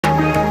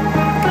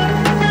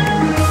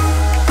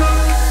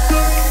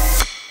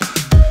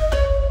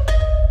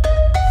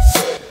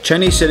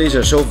Chinese cities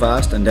are so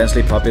vast and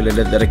densely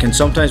populated that it can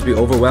sometimes be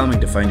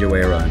overwhelming to find your way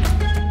around.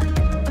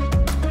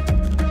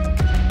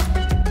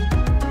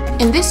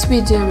 In this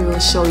video we will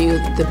show you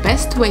the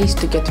best ways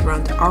to get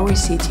around our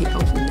city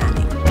of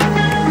Nanning.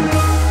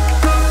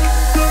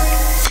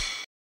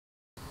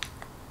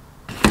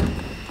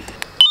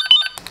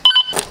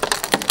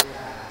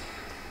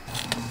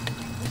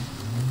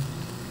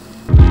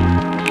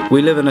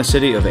 We live in a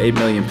city of 8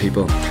 million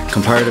people,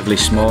 comparatively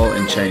small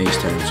in Chinese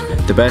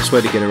terms. The best way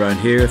to get around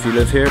here if you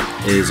live here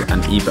is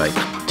an e-bike.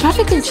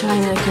 Traffic in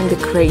China can be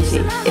crazy,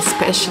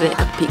 especially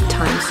at peak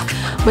times.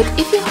 But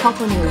if you hop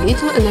on your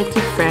little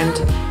electric friend,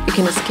 you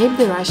can escape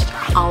the rush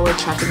hour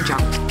traffic jam.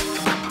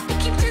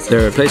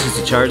 There are places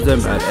to charge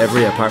them at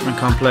every apartment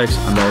complex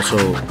and also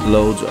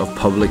loads of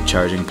public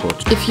charging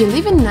ports. If you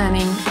live in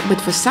Nanning, but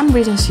for some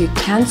reasons you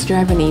can't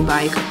drive an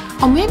e-bike,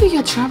 or maybe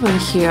you're traveling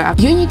here,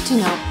 you need to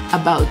know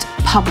about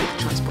public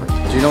transport.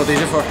 Do you know what these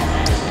are for?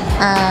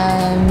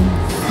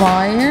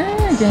 Fire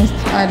against,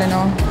 I don't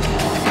know.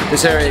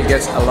 This area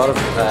gets a lot of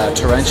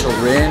torrential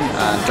rain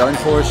and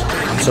downpours,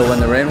 so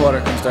when the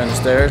rainwater comes down the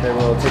stairs, they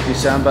will take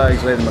these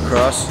sandbags, lay them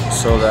across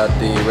so that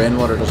the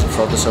rainwater doesn't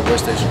flood the subway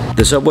station.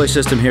 The subway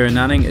system here in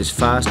Nanning is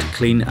fast,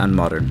 clean and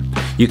modern.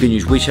 You can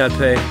use WeChat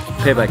Pay,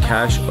 pay by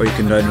cash, or you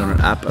can download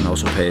an app and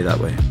also pay that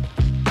way.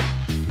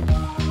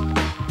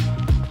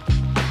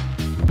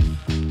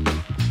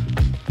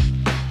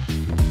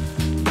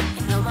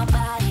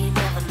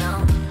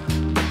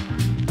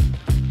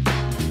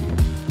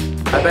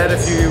 I bet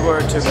if you were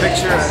to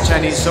picture a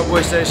Chinese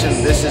subway station,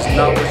 this is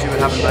not what you would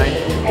have in mind.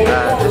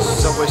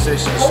 This subway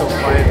station is so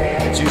quiet.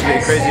 It's usually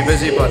crazy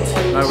busy, but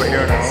now we're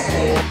here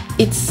now.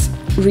 It's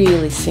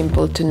really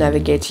simple to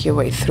navigate your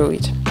way through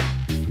it.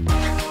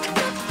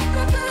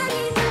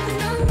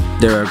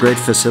 There are great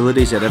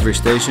facilities at every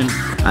station,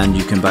 and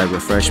you can buy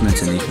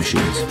refreshments in these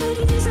machines.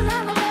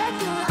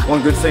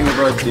 One good thing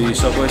about the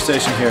subway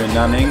station here in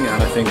Nanning,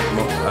 and I think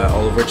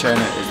all over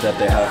China, is that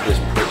they have this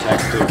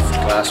protective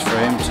glass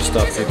frame to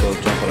stop people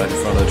jumping out in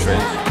front of the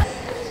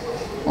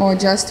trains. Or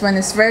just when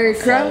it's very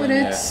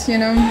crowded, you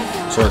know.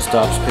 So it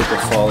stops people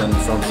falling in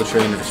front of the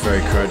train if it's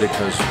very crowded,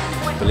 because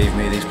believe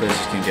me, these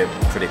places can get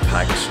pretty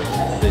packed, so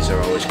these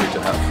are always good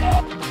to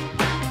have.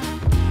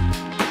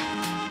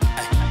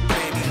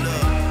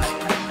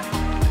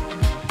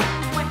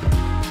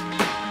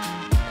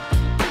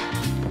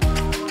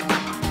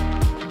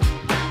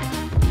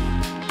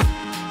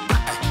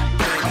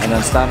 And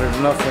then standard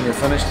enough, when you're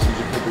finished, you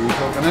just put the wee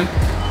token in.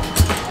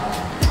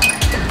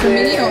 For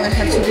me, all I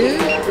have to do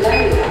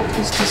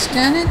is to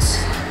scan it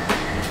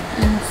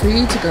and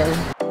free to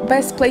go.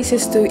 Best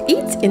places to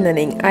eat in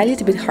Nanning are a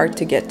little bit hard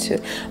to get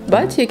to,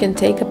 but you can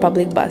take a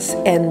public bus,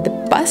 and the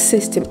bus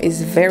system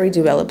is very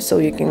developed, so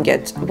you can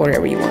get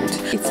wherever you want.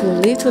 It's a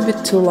little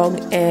bit too long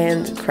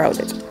and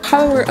crowded.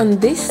 However, on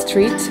this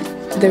street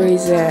there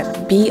is a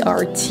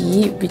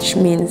BRT, which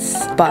means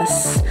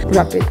bus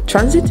rapid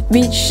transit,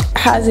 which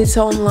has its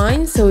own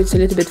line, so it's a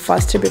little bit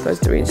faster because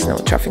there is no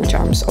traffic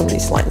jams on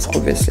these lines,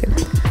 obviously.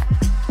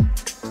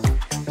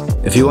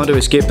 If you want to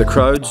escape the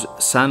crowds,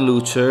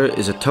 Sanluce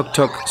is a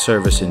tuk-tuk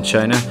service in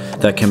China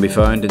that can be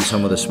found in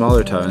some of the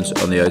smaller towns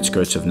on the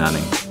outskirts of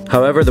Nanning.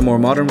 However, the more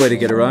modern way to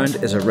get around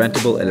is a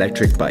rentable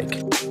electric bike.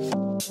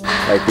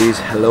 Like these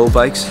Hello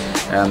bikes,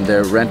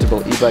 they're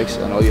rentable e-bikes,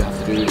 and all you have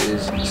to do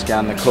is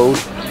scan the code,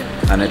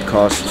 and it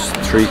costs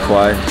 3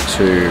 kwai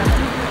to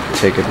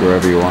take it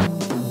wherever you want.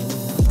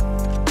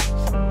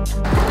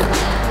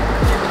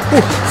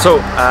 So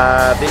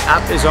the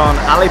app is on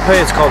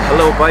Alipay, it's called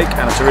Hello Bike,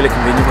 and it's a really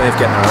convenient way of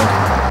getting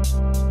around.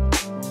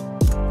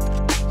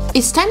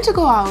 It's time to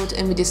go out,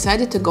 and we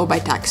decided to go by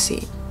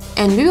taxi.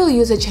 And we will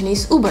use a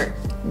Chinese Uber,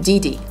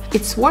 Didi.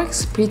 It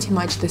works pretty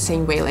much the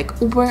same way like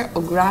Uber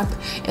or Grab,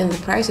 and the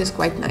price is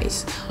quite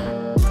nice.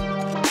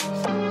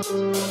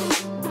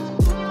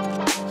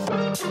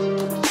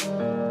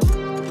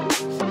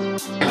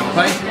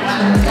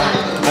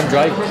 I'm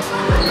driving.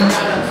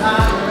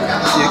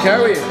 You car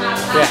with you?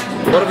 Yeah.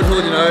 What if I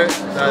told you now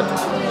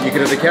that you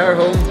could have the car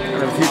home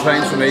and have a few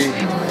pints for me?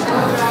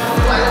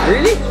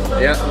 Really?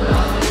 Yeah.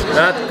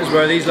 That is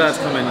where these lads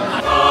come in.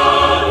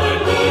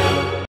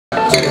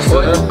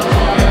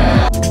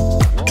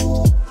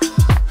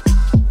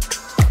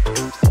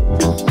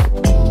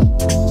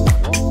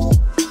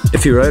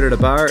 If you're out at a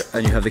bar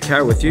and you have the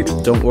car with you,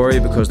 don't worry,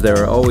 because there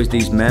are always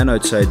these men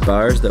outside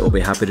bars that will be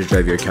happy to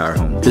drive your car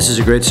home. This is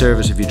a great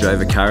service if you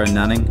drive a car in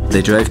Nanning.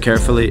 They drive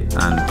carefully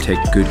and take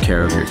good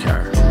care of your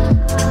car.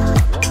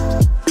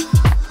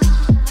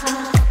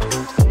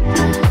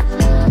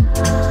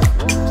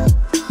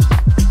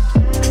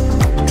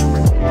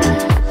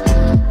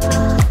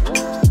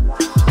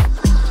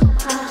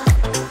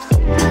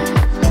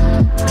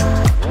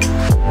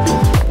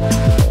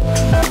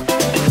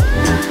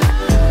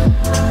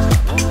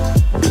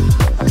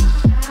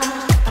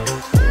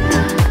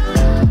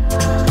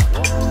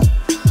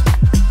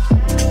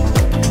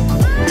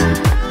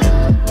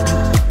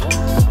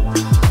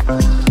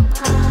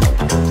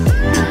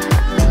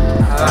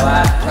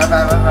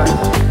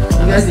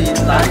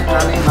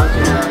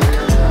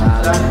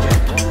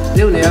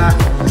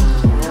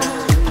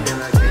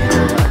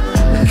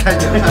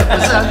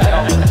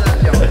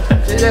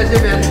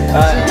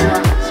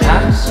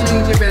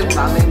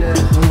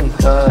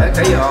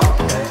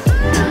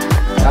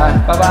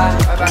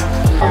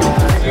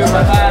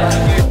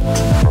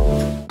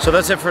 So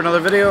that's it for another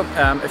video.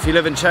 If you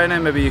live in China,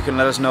 maybe you can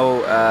let us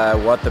know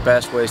what the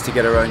best ways to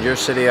get around your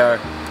city are.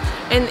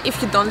 And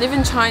if you don't live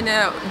in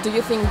China, do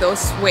you think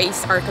those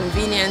ways are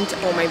convenient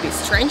or maybe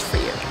strange for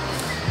you?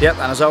 Yep,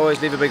 and as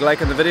always, leave a big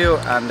like on the video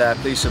and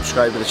please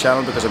subscribe to the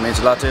channel because it means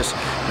a lot to us.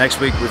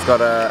 Next week we've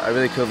got a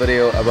really cool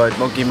video about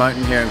Monkey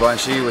Mountain here in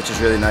Guangxi, which is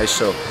really nice,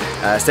 so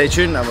stay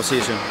tuned and we'll see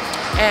you soon.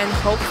 And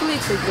hopefully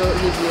it will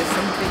give you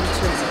something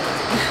to